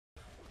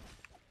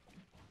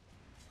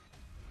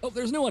Oh,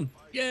 there's a new one.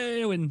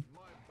 Yay, I win.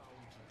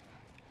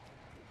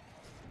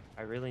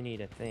 I really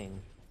need a thing.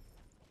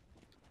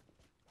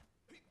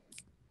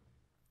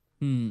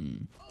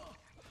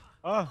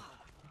 Oh,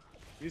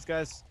 these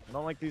guys. I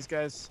don't like these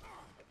guys.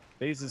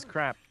 Phase is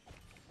crap.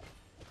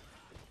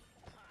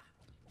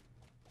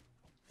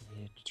 I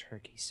need a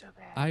turkey so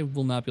bad. I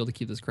will not be able to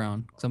keep this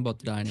crown because I'm about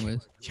to die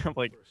anyways. I'm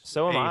like,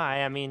 So am hey,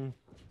 I. I mean,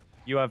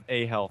 you have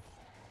a health.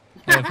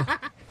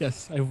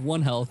 Yes, I have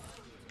 1 health.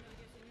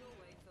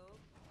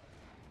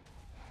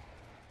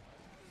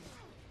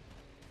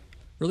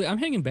 Really, I'm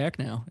hanging back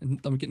now, and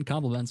I'm getting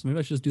compliments. Maybe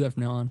I should just do that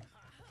from now on.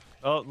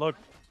 Oh, look,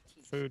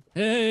 food.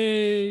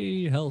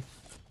 Hey, health.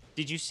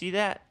 did you see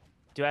that?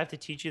 Do I have to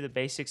teach you the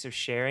basics of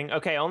sharing?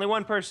 Okay, only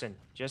one person,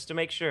 just to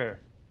make sure.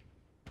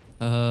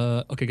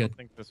 Okay, good. I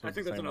think this was I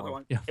think the that's same another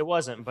one. Yeah. It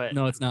wasn't, but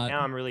No, it's not.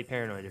 now I'm really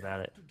paranoid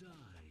about it.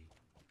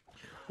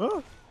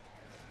 Oh,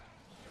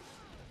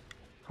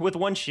 With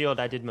 1 shield,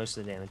 I did most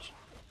of the damage.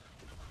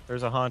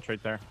 there's a haunch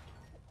right there.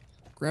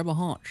 Grab a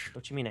haunch.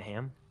 What you mean, a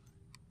ham?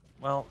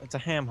 Well, it's a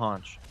ham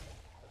haunch.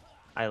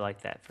 I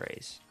like that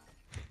phrase.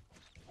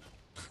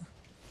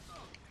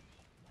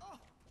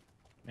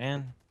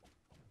 Man.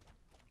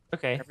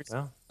 Okay, Every-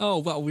 well, Oh,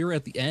 well, we were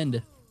at the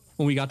end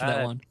when we got to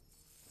that one.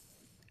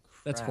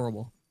 That's crap.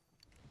 horrible.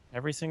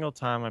 Every single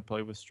time I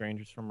play with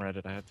strangers from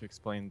Reddit, I have to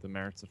explain the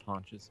merits of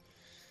haunches.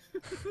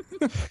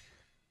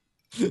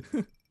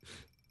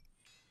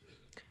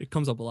 It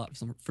comes up a lot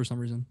for some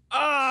reason.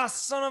 ah,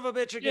 son of a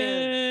bitch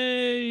again.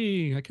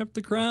 Yay! I kept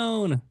the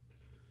crown.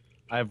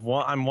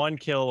 I'm 1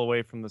 kill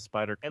away from the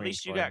spider queen. At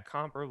least you player. got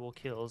comparable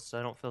kills, so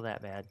I don't feel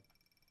that bad.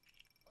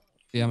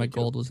 Yeah, my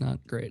gold was not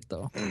great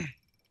though.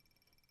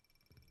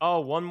 Oh,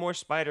 1 more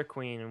spider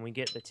queen, and we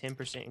get the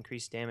 10%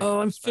 increased damage. Oh, from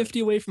I'm spider- 50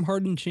 away from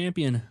hardened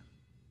champion.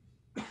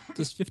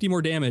 Just 50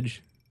 more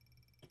damage,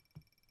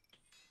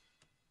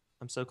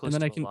 I'm so close.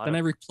 and then to I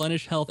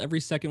replenish health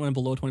every second when I'm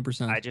below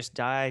 20%. I just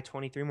die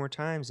 23 more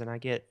times, and I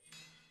get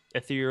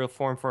ethereal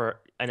form for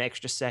an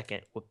extra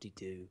second.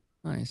 Whoop-de-doo.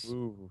 Nice,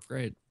 Ooh,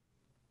 great.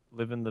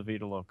 living the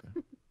Vita Loca.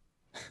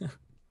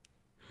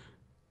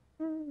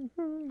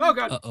 Oh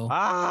god.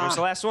 Oh. Here's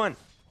the last one.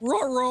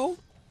 Roro.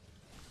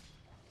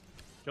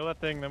 Kill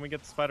that thing, then we get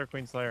the Spider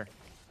Queen Slayer.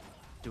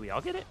 Do we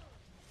all get it?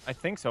 I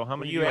think so. How What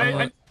many do you do have?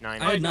 have?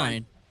 9. I had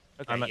 9.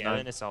 Okay, I'm at yeah, 9.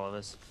 then it's all of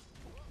us.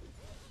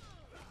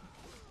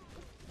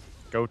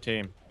 Go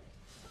team.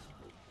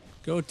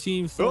 Go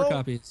team 4 Go.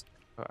 copies.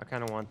 Oh, I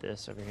kind of want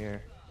this over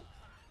here.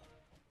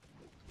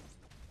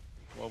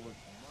 What was...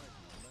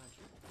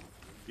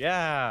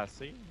 Yeah,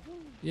 see?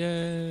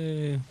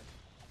 Yay.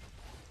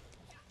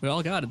 We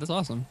all got it. That's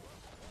awesome.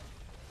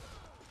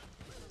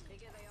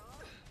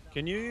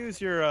 Can you use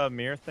your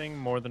mirror thing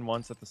more than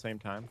once at the same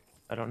time?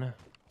 I don't know.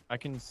 I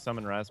can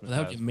summon Razmataz. That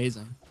would be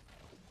amazing.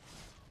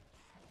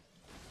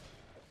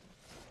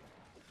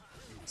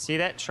 See,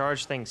 that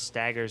charge thing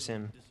staggers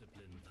him.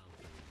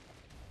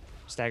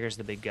 Staggers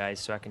the big guys,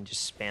 so I can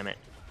just spam it.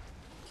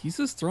 He's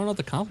just throwing out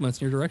the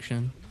compliments in your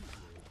direction.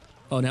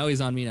 Oh, now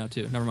he's on me now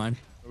too. Never mind.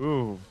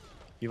 Ooh,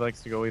 he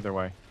likes to go either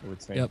way, it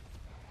would seem. Yep.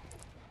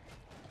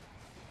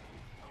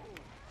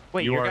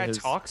 Wait, You your are guy his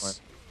talks? friend.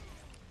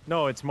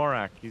 No, it's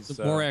Morak. He's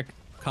Morak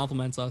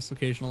compliments us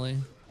occasionally,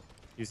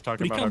 he's talking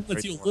but he about our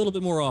compliments great you a sport. little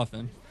bit more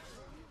often.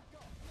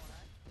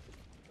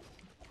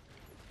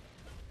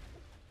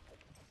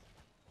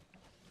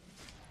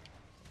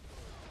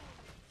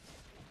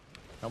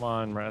 Come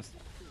on, Raz.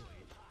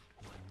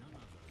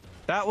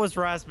 That was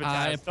I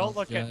Razmataz. Don't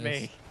look at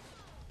apologize. me.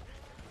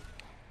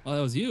 Oh,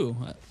 that was you.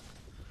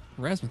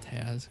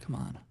 Razmataz, come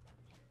on.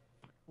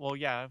 Well,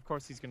 yeah, of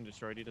course he's gonna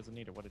destroy it. He doesn't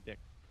need it. What a dick.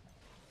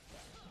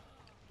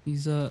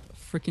 He's a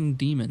freaking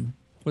demon.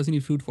 What does he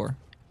need food for?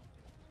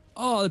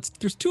 Oh,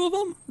 there's 2 of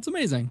them? That's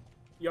amazing.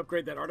 You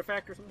upgrade that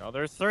artifact or something? No,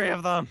 there's 3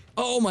 of them.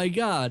 Oh my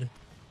god.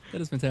 That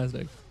is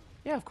fantastic.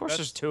 Yeah, of course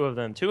That's- there's 2 of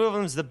them. 2 of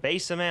them's the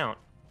base amount.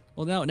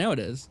 Well, now it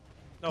is.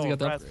 'Cause No, he got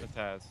the upgrade.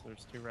 Razmataz.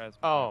 There's 2 Razmataz.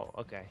 Oh,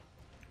 okay.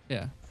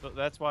 Yeah. So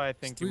that's why I It's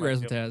think 3 you might be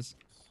able to Razmataz.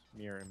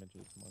 mirror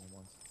images more than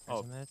once.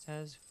 Oh, That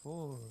has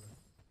 4.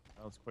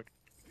 that was quick.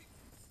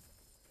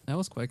 That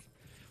was quick.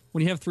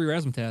 When you have 3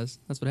 Razmataz,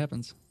 that's what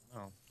happens.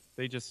 Oh,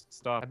 they just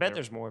stopped. I bet They're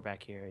there's more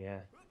back here, yeah.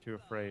 too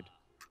afraid.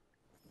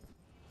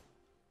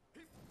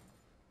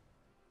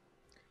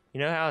 You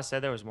know how I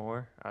said there was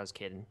more? I was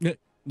kidding.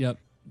 Yep.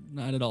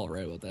 Not at all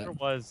right about There that.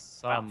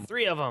 was Wow,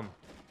 3 of them.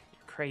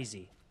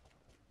 Crazy.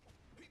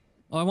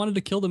 Oh, I wanted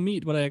to kill the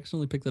meat, but I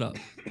accidentally picked it up.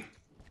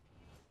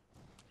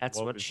 That's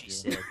What what was she you?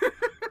 said.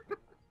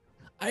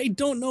 I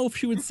don't know if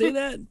she would say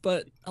that,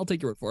 but I'll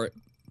take your word for it.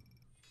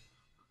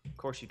 Of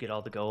course you get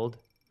all the gold.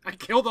 I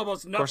killed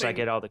almost nothing. Of course I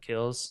get all the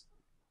kills.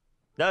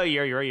 No,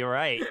 you're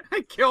right.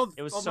 I killed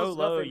It was almost so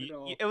low. nothing at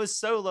all. It was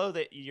so low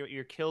that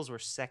your kills were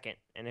second,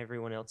 and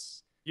everyone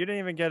else. You didn't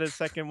even get a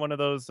second one of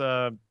those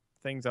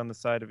things on the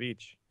side of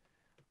each.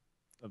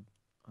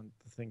 On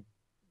the thing.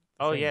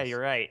 Oh yeah, things. you're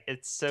right.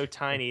 It's so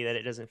tiny that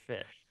it doesn't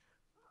fit.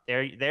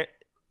 There.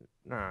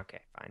 No, okay,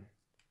 fine.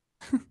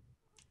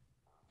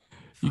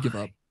 You give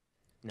up.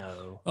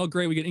 No. Oh,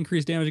 great. We get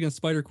increased damage against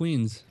Spider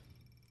Queens.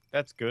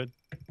 That's good.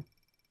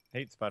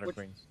 Hate spider Which-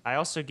 queens. I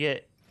also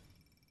get.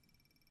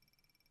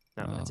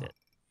 No, that's Oh. it.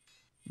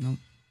 No.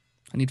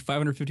 I need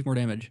 550 more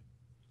damage.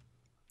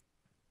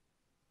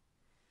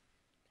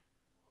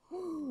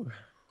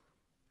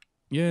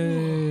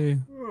 Yay.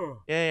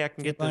 Yay! I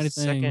can get buy the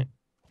anything. second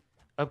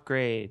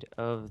upgrade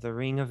of the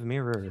Ring of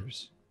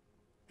Mirrors.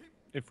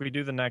 If we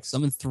do the next,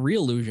 Summon 3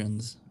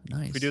 illusions.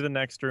 Nice. if we do the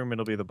next room,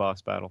 it'll be the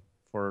boss battle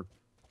for,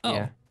 oh,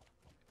 Yeah.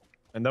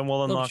 and then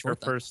we'll That'll be unlock our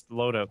short then. first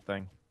loadout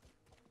thing.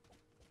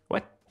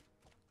 What?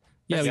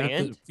 yeah, That's we the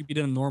have to end? keep it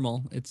in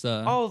normal. It's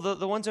Oh,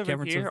 the ones over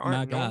Caverns here of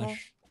aren't normal. Magash.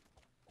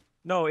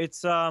 No,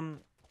 it's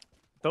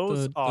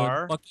those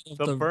are bucket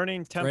of the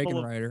Burning Temple Dragon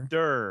of Rider.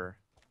 Dur.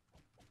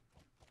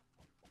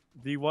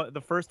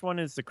 The first one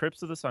is the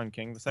Crypts of the Sun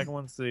King. The second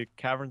one's the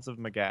Caverns of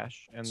Magash,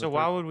 and So the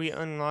why third would we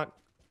unlock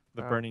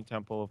the uh, Burning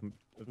Temple of Dur.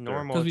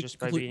 normal Because just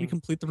by we being?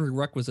 complete the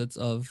prerequisites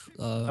of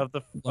of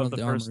the one of of the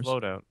the first armors.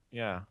 loadout?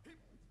 Yeah. To get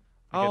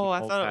Oh, I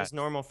full thought it was packs.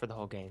 normal for the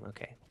whole game.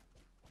 Okay,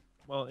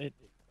 Well, it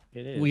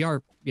is. We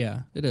are,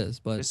 yeah, it is,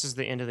 but this is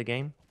the end of the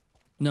game.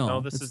 no,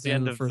 No, this it's is the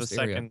end of the first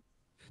area. second.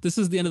 This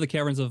is the end of the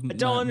Caverns of I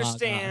don't Magash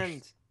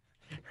understand.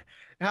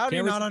 How do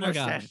you Caverns not of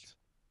understand? Magash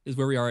is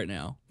where we are right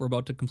now. We're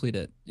about to complete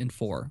it in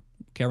 4.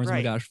 Caverns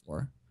Right. of Magash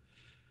 4.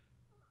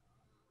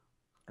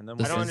 And then I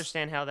This don't is-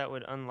 understand how that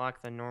would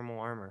unlock the normal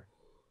armor.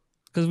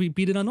 Because we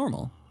beat it on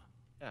normal.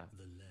 yeah.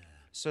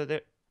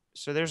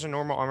 So there's a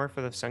normal armor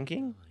for the Sun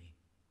King.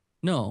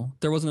 No,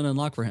 there wasn't an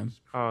unlock for him.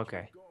 Oh,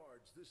 okay.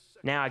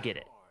 Now I get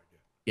it.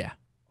 Yeah.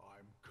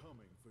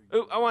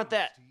 Ooh, I want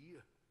that.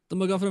 The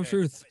MacGuffin of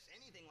Truth.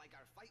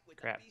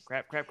 Crap!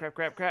 Crap! Crap! Crap!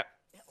 Crap! Crap!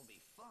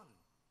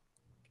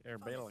 Air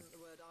bailing. The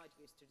word I'd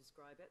use to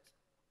describe it.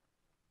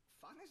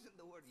 Fun isn't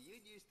the word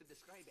you'd use to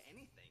describe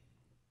anything.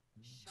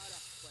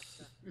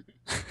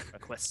 Shut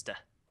up, Questa.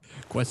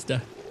 Questa.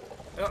 Questa.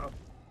 Uh-oh.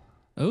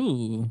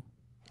 Oh.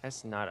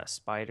 That's not a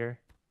spider.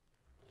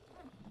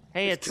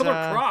 Hey, It's it's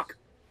Killer Croc.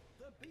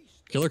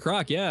 Killer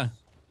Croc, yeah.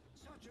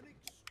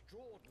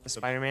 the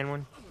Spider-Man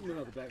one.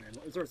 No, the Batman.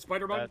 Is there a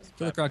Spider-Man? That's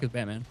Killer Croc is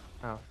Batman.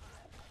 Oh,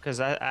 because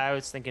I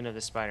was thinking of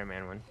the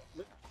Spider-Man one.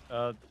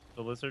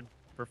 the lizard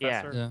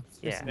professor. Yeah.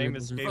 Yeah. His name Weird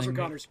is lizard Professor thing.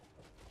 Connors.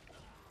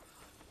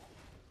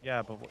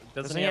 Yeah, but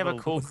Doesn't he have a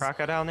cool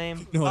crocodile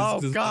name? No, Oh,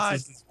 it's just- God.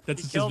 that's He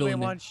just his killed me villain in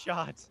name. one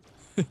shot.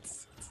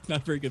 It's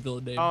not a very good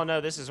villain name. Oh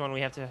no, this is one we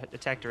have to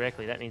attack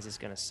directly. That means it's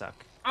gonna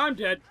suck. I'm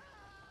dead.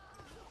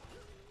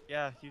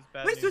 Yeah, he's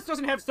bad. At least news. this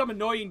doesn't have some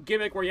annoying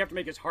gimmick where you have to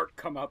make his heart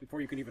come out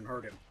before you can even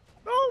hurt him.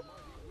 No!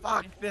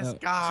 Fuck this No.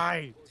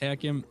 guy!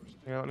 Attack him.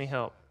 Here, let me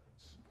help.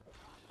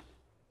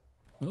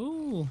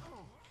 Oh.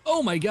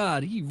 Oh my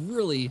god, he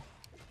really...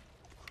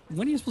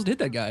 When are you supposed to hit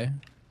that guy?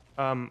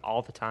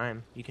 All the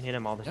time. You can hit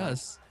him all the time,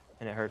 Yes.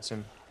 and it hurts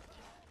him.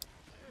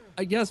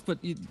 I guess, but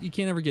you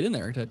can't ever get in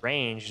there.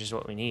 Range is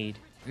what we need.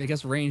 I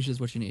guess range is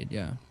what you need,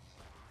 yeah.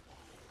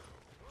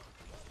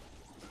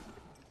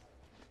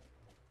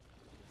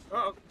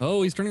 Uh-oh.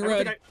 Oh, he's turning I don't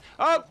red. think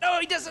Oh no,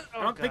 he doesn't. Oh,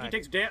 I don't think he God.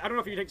 takes I don't know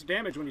if he takes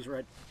damage when he's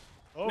red.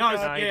 Oh, no, God.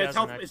 No, he his doesn't.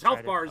 health, I his tried health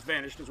it. bar has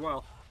vanished as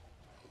well.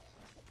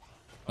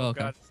 Oh, okay.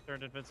 God, it's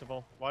turned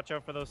invincible. Watch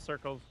out for those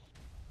circles.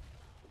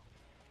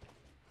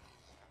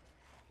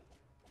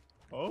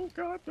 Oh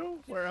God, no!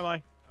 Where am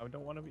I? I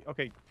don't want to be.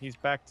 Okay, he's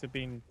back to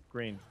being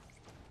green.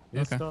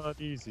 It's Okay. not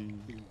easy.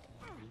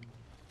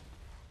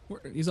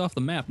 He's off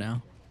the map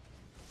now.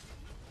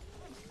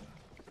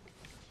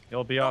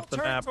 He'll be off the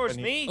Turn map. towards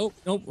and me. Oh,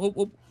 oh, oh,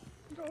 oh.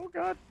 Oh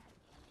God!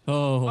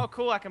 Oh, Oh.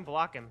 cool. I can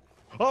block him.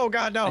 Oh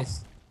God, no!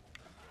 Nice.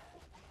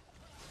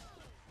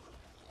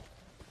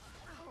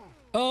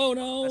 Oh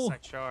That's no. a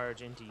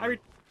charge into you. I re-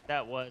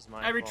 that was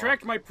my. I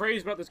retract my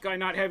praise about this guy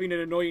not having an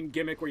annoying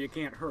gimmick where you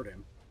can't hurt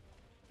him.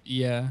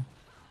 Yeah.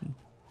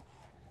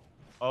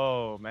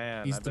 Oh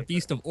man! He's I the bet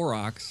Beast of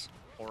Orox.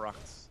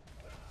 Orox.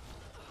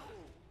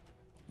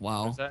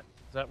 Wow. Is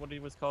that what he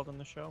was called in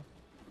the show?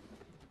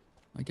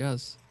 I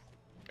guess.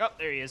 Oh,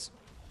 there he is.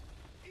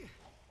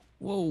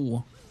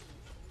 Whoa.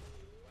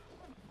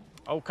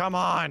 Oh come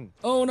on!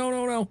 Oh no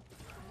no no.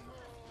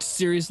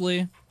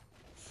 Seriously?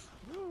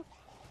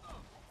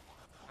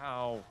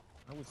 Ow!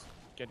 I was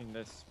getting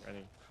this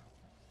ready.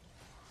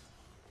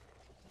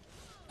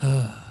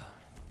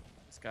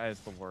 This guy is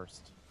the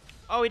worst.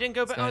 Oh, he didn't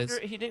go back. Guys.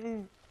 He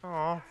didn't.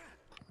 Oh.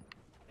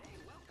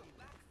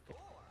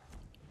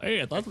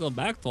 Hey, I thought to go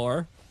back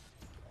for.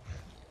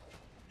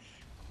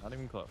 Not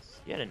even close.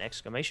 You had an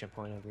exclamation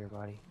point over your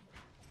body.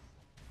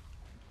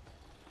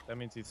 That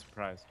means he's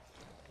surprised.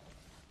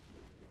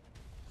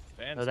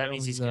 Stand No, that still.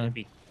 means he's he's, gonna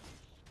be.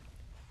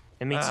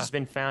 It means Ah. he's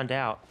been found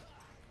out.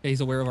 Yeah, he's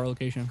aware of our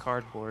location.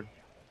 Cardboard.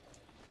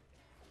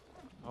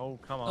 Oh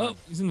come on! Oh,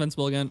 he's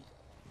invincible again.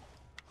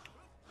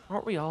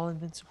 Aren't we all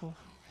invincible?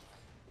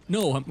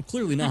 No, I'm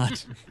clearly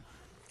not.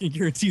 I can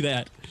guarantee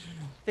that.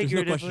 There's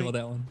no question Figuratively. about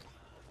that one.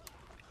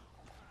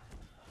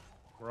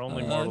 We're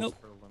only Uh, mortals nope.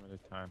 for a limited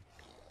time.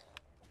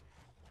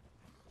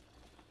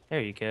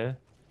 There you go.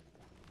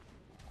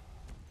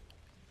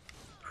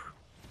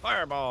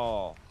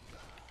 Fireball!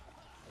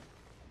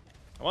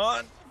 Come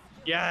on!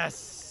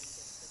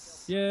 Yes!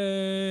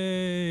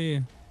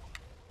 Yay!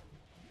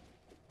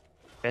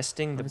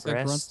 Besting the I just got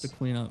grunts breast. to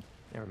clean up.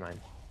 Never mind.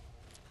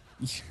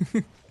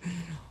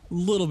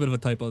 Little bit of a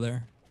typo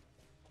there.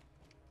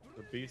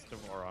 The Beast of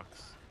Orox.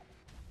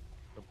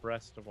 The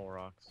breast of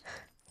Orox.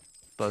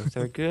 Both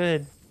are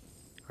good,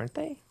 aren't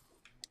they?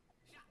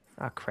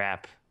 Ah,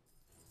 crap.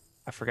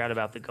 I forgot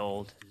about the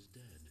gold.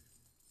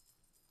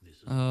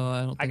 Oh,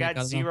 I don't I think got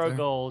enough 0 there.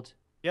 gold.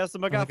 Yes, the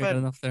I don't think I got MacGuffin.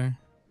 enough there.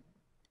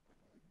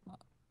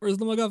 Where's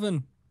the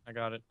MacGuffin? I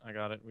got it. I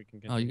got it. We can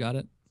continue. Oh, you got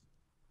it?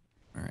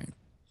 All right.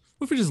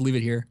 What if we just leave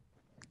it here?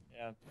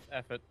 Yeah,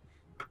 F it.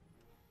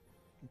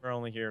 We're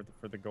only here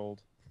for the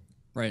gold.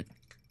 Right.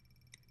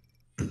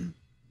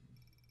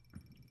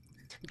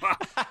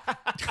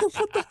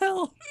 What the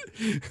hell?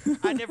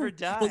 I never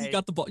died. Well, you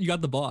got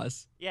the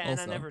boss. Yeah,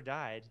 also. and I never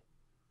died.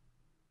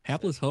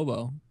 Hapless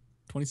Hobo,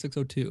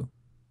 2602,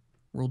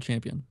 world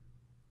champion.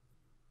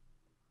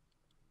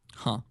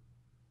 Huh.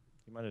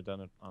 He might have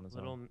done it on his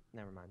own.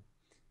 Never mind.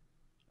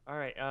 All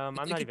right, I I'm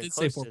think not it even did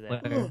say close to that.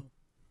 four-player.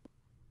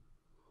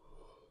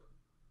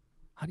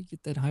 How do you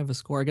get that high of a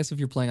score? I guess if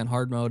you're playing on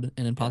hard mode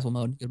and impossible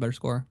mode, you get a better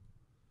score.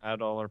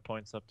 Add all our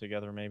points up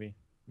together, maybe.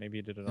 Maybe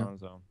he did it Yeah. on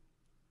his own.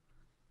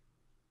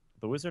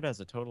 The wizard has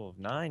a total of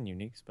 9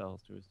 unique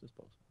spells to his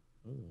disposal.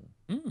 Ooh.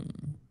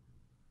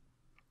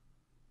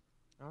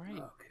 All right.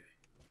 Okay.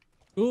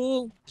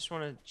 Cool. Just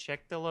want to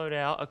check the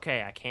loadout.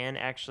 Okay, I can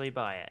actually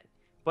buy it,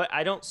 but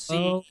I don't see.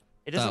 Oh,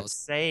 It doesn't that was-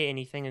 say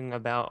anything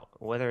about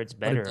whether it's What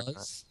better it or not.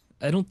 does.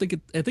 I don't think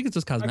it. I think it's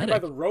just I can buy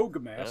cosmetic. the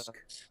rogue mask.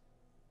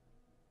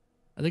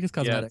 I think it's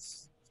Yeah, cosmetic.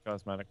 it's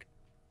cosmetic.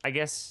 I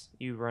guess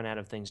you run out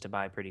of things to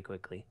buy pretty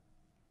quickly.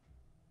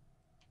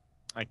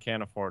 I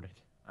can't afford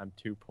it. I'm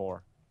too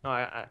poor. No,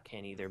 I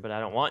can't either, but I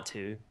don't want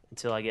to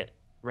until I get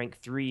rank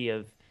 3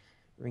 of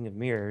Ring of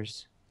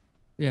Mirrors.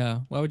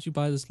 Yeah. Why would you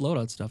buy this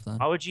loadout stuff then?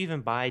 Why would you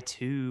even buy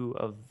 2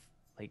 of,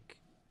 like,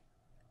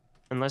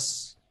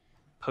 unless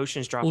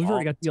potions drop Well, we've all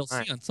already got the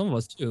DLC time. on some of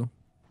us too.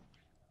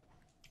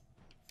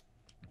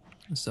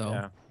 So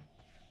Yeah.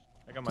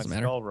 I got my Doesn't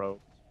matter. skull robe.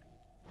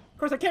 Of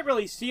course, I can't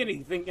really see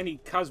any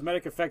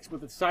cosmetic effects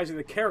with the size of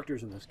the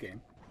characters in this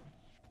game.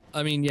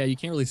 I mean, yeah, you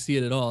can't really see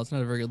it at all. It's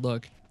not a very good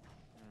look.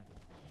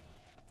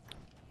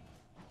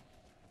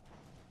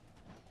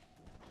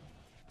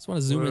 Just want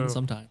to zoom in Whoa.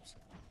 sometimes.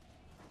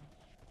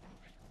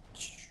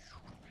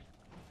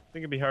 I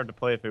think it'd be hard to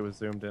play if it was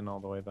zoomed in all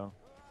the way, though.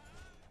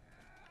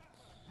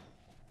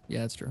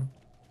 Yeah, that's true.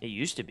 It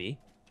used to be.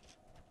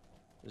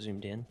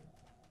 Zoomed in.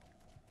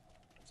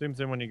 Zooms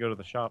in when you go to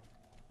the shop.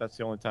 That's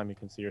the only time you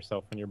can see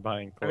yourself when you're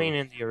buying I clothes. mean,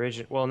 in the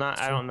original, well, not,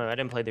 I don't know. I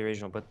didn't play the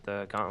original, but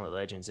the Gauntlet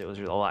Legends, it was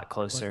a lot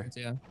closer.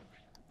 Yeah.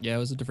 Yeah, it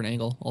was a different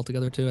angle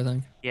altogether too, I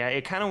think. Yeah,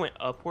 it kind of went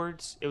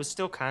upwards. It was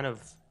still kind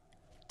of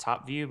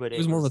top view, but It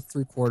was more of a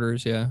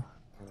 3/4, yeah.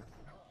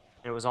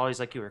 it was always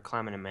like you were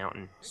climbing a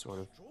mountain, sort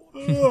of.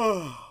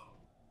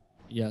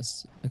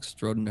 Yes,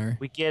 extraordinary.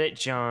 We get it,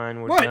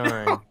 John. We're What?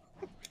 done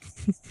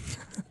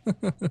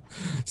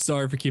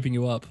Sorry for keeping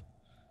you up.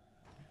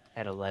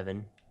 at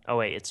 11. Oh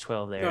wait, it's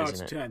 12 there, No,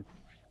 isn't it's it? 10.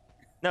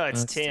 No,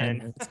 it's No,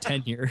 10. It's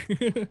 10 here.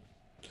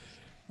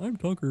 I'm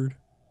puckered.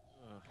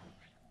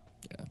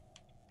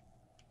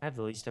 I have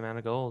the least amount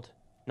of gold.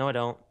 No, I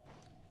don't.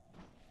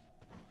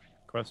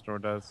 Questor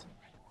does.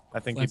 I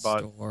think Let's he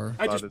bought. store.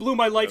 I Bought just it. blew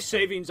my life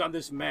savings on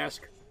this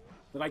mask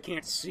that I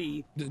can't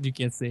see. You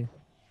can't see.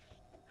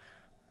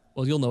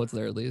 Well, you'll know it's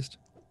there at least.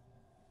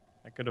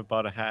 I could have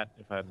bought a hat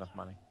if I had enough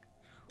money.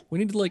 We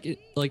need to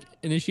like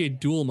initiate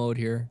duel mode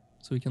here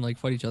so we can like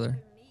fight each other.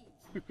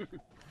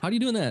 How are you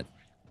doing that?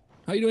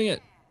 How are you doing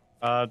it?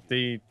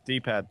 The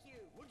D-pad.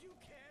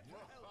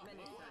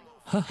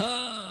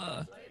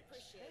 Haha.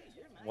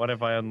 What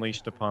have I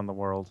unleashed upon the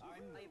world?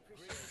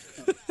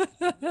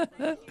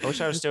 I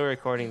wish I was still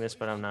recording this,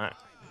 but I'm not.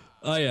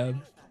 I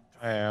am.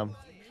 I am.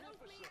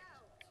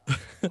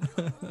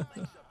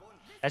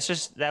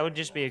 That would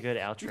just be a good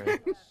outro.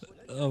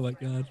 Oh my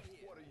god.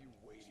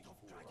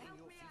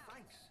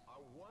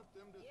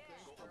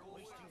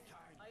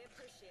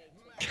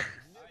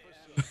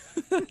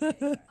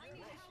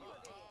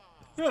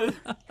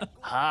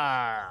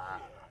 Ha!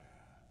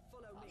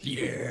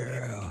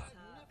 Yeah.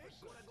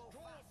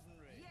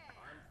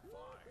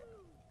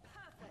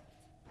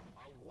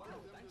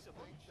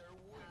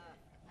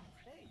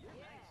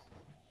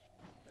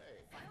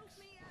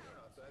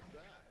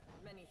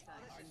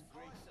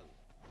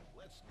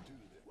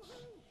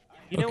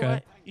 You know Okay.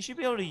 what? You should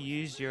be able to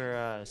use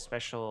your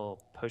special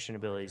potion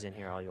abilities in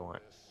here all you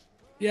want.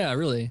 Yeah,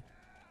 really.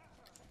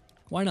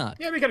 Why not?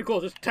 Yeah, it'd be kind of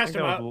cool. Just I test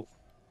think them that out. would-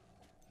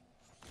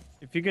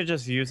 If you could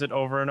just use it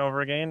over and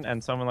over again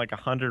and summon like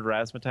 100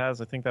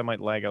 Razzmatazz, I think that might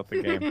lag out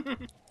the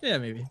game. Yeah,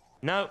 maybe.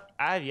 No,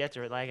 I have yet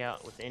to lag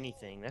out with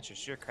anything. That's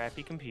just your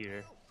crappy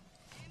computer.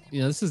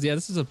 Yeah, this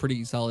is a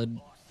pretty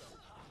solid.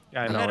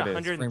 Yeah, I I'm know at it is.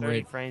 130 Frame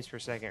rate. frames per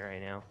second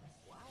right now.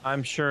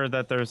 I'm sure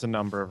that there's a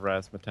number of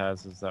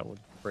Razzmatazzes that would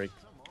break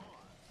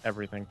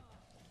everything.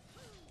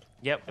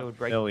 Yep, it would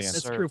break Billion. the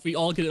That's server. true. If we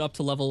all get it up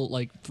to level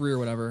like 3 or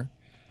whatever,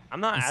 I'm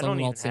not. and I summon don't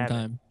them all even at the same have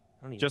time.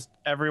 I don't even... Just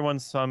everyone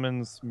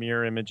summons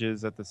mirror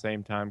images at the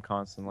same time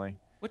constantly.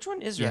 Which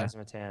one is Yeah.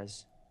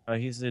 Razzmatazz?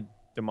 He's a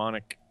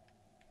demonic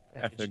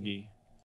Effigy. effigy.